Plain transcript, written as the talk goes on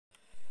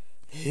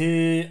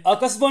He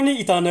akasbani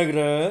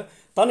itanagra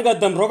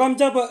tangadam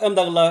rogamjab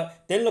emdagla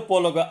tenlo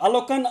pologa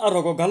alokan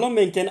arogo galo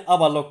menken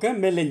abaloka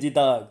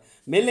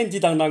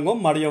melenjidang nango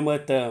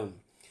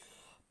mariomatam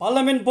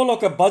Parliament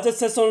boloka budget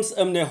sessions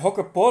emne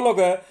hoka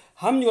pologa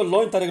hamnyo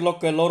loin tarik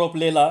loka lorop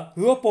lela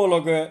huo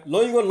pologa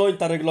loigo loin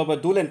tarik loba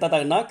dulen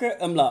tatak naka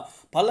emla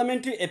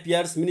parliamentary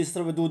affairs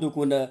minister dudu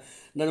kuna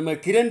narma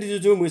kiran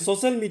dijuju mu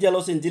social media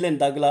los injilen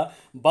dagla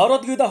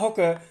barot guda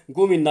hoka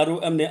gumin naru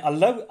emne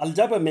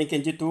aljaba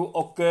menken jitu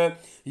ok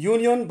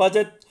union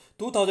budget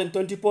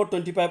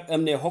 2024-25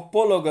 emne hok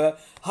pologa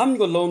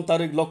hamnyo loin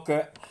tarik loka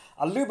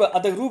aluba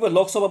adak ruba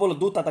lok sabha bolo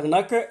du tatak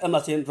naka emla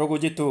sin rogo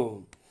jitu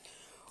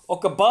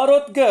Oka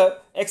Bharat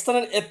ga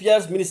External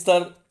Affairs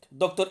Minister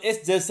Dr.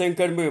 S.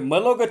 Jaishankar me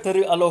maloga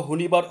thari alo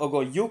hunibar ogo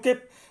UK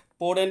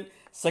Foreign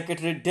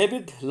Secretary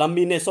David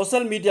Lammy ne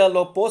social media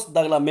lo post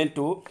dagla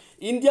mentu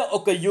India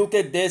oka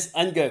UK desh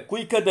anga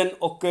kuika den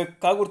oka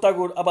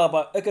kagur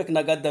ababa ekak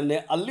nagadam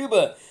ne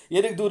alliba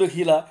yerik dur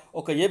hila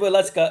oka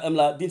yebelachka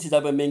amla dinsi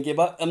daba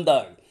mengeba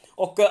amdar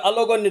Oka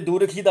alogon ne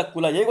duruk hida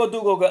kula yego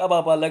dugo ga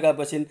ababa laga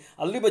basin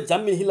alliba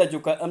jammin hila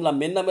juka amla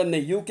menna ne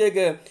UK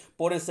ga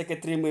foreign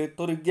secretary me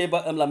torige ba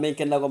amla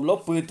menken nagom lo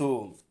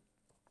putu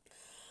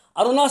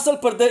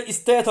Arunachal Pradesh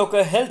state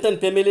oka health and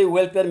family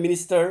welfare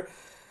minister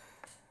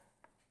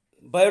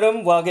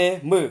Bayram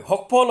wage me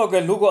hokpolo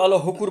ga lugo alo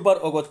hukurbar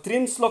ogo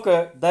trims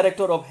loka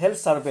director of health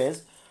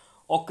service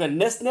oka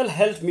national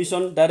health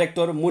mission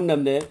director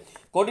munnamne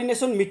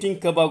coordination meeting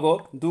kabago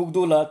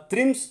dugdula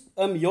trims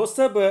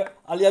yoseb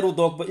aliaru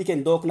dog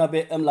iken dokna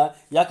be amla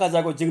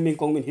yakajago jingming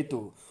kongmin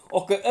hitu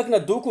oka ekna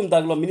dukum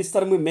daglo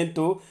minister mu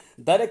mentu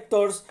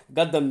directors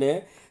gadamne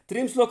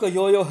trims loka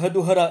yoyo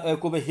haduhara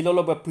kobe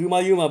hilolo ba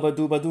pumayuma ba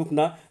du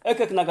badukna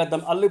ekekna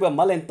gadam alluba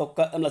malen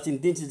tokka amla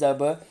sin dinchi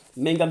jaba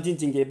mengam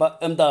jinjinge ba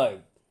amdai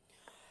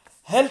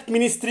Health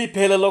Ministry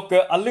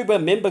Pelaloka Aluba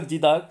Membak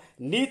Jidag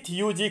Neat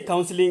UG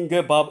Counseling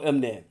Bab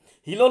Emne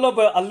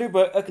Hiloloba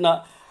Aluba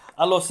Ekna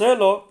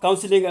Aloselo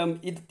Counseling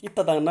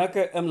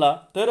Itadanaka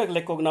Emla Terak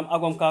Lekognam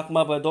Agom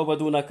Kakma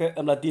Dobadunaka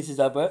Emla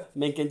Dinsizaba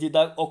Menken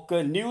Jidag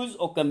Oka News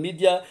Oka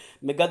Media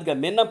Megadga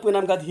Menam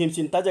Punam Gad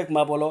Himsin Tajak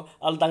Mabolo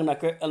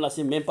Aldangnaka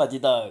Elasim Mempa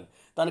Jidag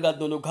Tangad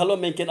Nunu Galo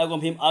Menken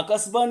Agom Him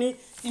Akasbani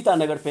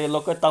Itanagar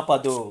Peloka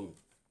Tapadum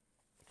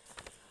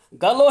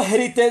Galo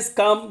Heritage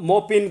Kam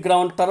Mopin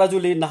Ground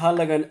Tarajuli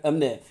Nahalagan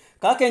Amne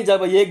Kaken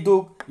Jaba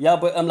Yegdug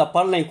Yaba Amla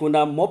Parlen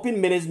Kuna Mopin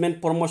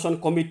Management Promotion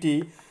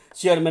Committee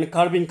Chairman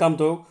Carbin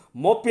Kamdog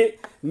Mopin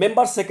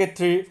Member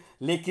Secretary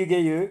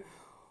Lekige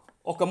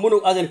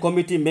Okamunu Azen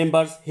Committee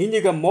Members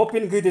Hiniga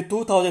Mopin Gide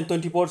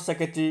 2024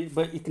 Secretary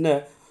by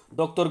Ikna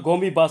Dr.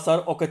 Gomi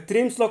Basar Oka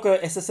Trims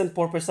Loka Assistant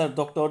Professor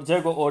Dr.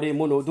 Jago Ori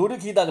Munu Durik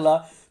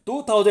Hidagla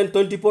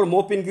 2024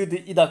 Mopin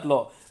Gide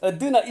Idaklo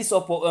Adina is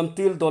opo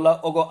til dola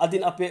ogo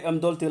adin ape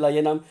dol tila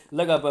yenam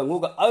lagaba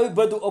nguga ay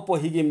badu opo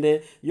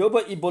higimne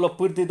yoba ibolo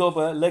purti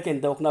doba leken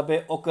dokna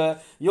be oka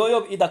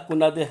yoyob idak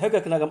kunade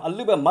hegak nagam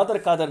alluba mother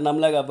kader nam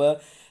lagaba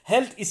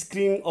health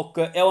screening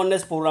oka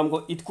awareness program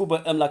go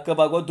itkuba amla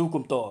kabago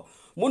dukumto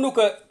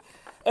munuka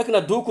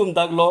ekna dukum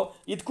daglo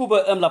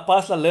itkuba amla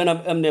pasla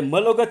lenam amne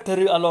maloga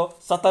thari alo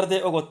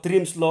saturday ogo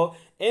trims lo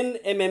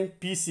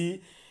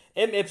NMMPC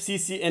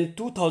MFCC and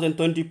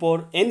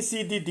 2024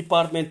 NCD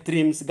Department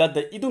Trims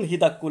gadda idum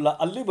hidakula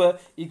alliba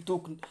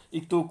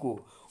iktuku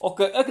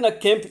oka ekna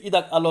camp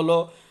idak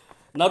alolo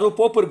naru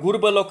popur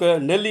gurbaloka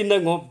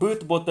nelinango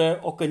but bote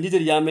oka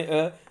nijir yame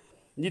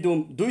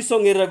nidum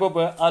 200 ngerago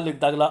ba alik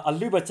dagla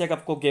alliba check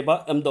up ko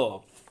geba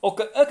amdo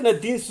oka ekna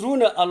din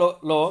sruna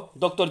alolo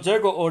Dr.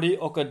 Jago Ori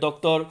oka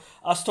Dr.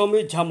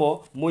 Astomi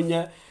Jamo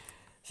munya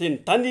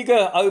sin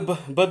taniga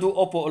badu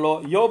opo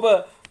lo yoba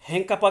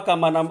Hengkapaka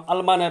manam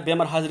almana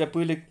bemar hazre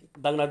pulik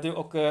dangna de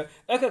ok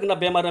ekakna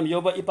bemaram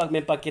yoba ipak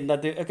mempakin na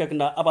de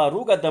ekakna aba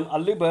ruga dam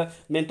aliba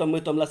mentom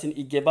mutom lasin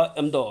igeba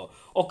emdo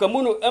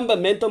okamunu emba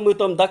mentom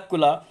mutom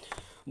dakula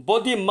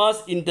body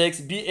mass index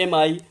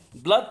BMI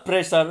blood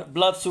pressure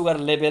blood sugar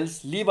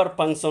levels liver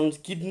function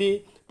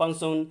kidney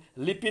function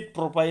lipid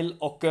profile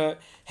ok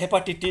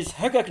hepatitis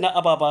hekakna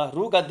ababa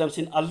ruga dam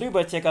sin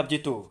aliba check up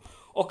jitu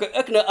Oka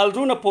ekna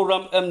alruna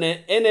program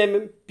emne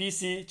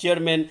NMPC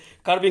chairman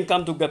Carbin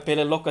Kamduga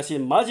pele lokasi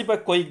majiba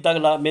koik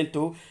dagla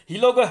mentu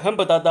hiloga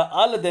hambadada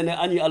al dene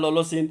ani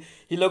alolosin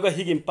hiloga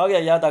higim pagya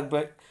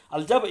yadagba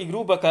aljaba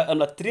igruba ka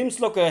emla trims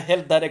loka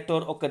health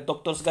director oka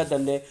doctors ga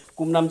danne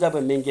kumnam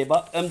jaba mengeba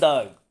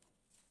emdag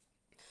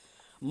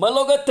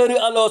maloga teri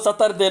alo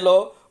satardelo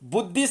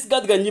buddhist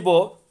gad ganyibo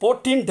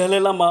 14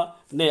 dhalelama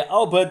ne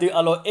au badi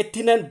alo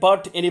 89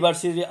 birth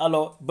anniversary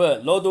alo ba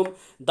lodum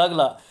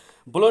dagla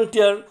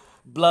volunteer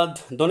blood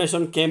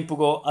donation camp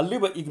go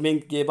alliba igmeng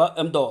geba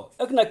amdo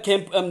ekna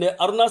camp amne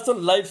Arunachal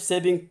Life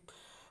Saving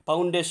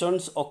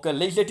Foundations ok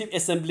Legislative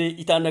Assembly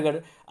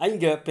Itanagar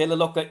ainga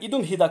pelaloka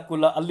idum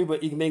hidakula alliba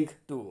igmeng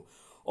tu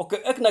ok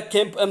ekna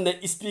camp amne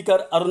speaker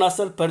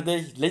Arunachal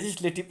Pradesh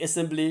Legislative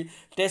Assembly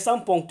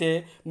Tesam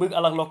Pongte mug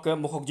alagloka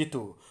mohok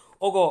jitu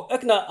ogo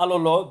ekna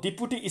alolo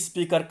deputy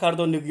speaker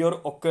Kardo Nigyor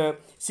ok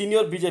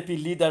senior BJP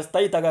leaders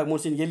taitaga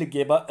mursin yeli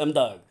geba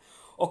amdag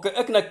oke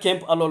ekna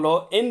camp alolo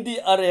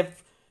NDRF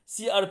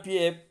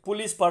CRPF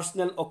police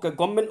personnel oke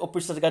government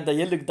officers gadda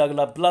yelik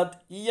dagla blood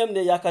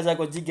ne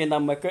yakajago jigena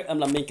make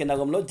amla menkena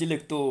gomlo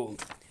jiliktu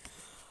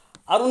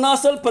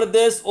Arunachal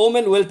Pradesh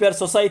Women Welfare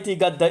Society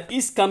gadda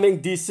is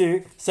coming this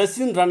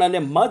Sachin Ranane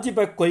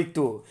majibak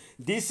koiktu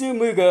this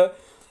muga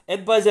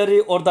advisory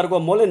order go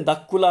molen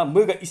dakula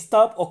muga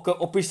staff oke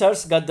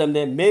officers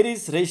gaddamne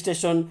marriage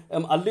registration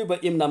alluba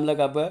im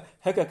namlaga ba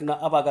hakakna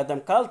abagadam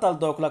kaltal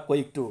dokla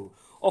koiktu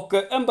oke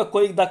amba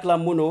koik dakla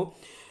muno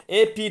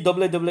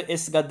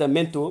APWWS gadda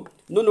mento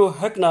nunu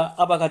hakna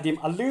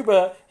abagadim alluba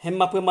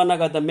hemmape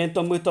managa da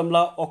mento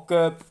mutomla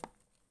oke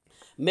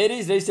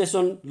marriage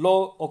registration law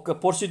oke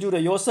procedure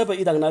yosaba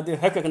idangna de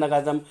hakakna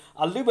gadam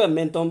alluba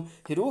mentom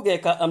hiruge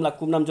ka amla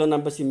kumnam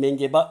jonam basi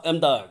mengeba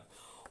amda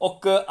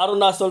oke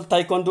Arunachal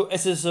Taekwondo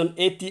Association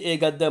ATA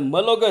gadda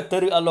maloga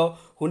teri alo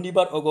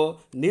hundibar ogo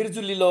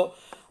nirjulilo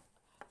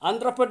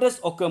Andhra Pradesh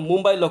oke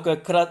Mumbai loke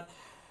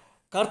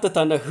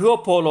kartatana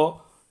huopolo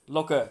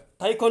loke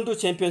Taekwondo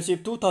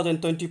Championship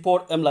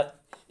 2024 emla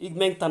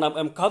igmeng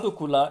tanam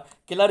kadukula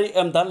kelari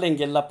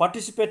darlengella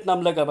participate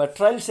nam lagaba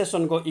trial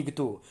session go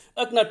igtu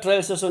akna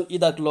trial session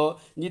idaklo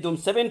nidum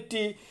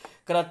 70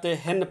 karate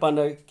hen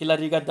pana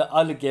kelari gadda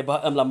al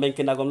geba emla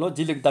menken agomlo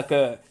jilik dak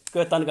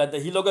ke tan gadda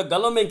hiloga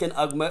Galo menken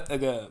agma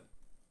aga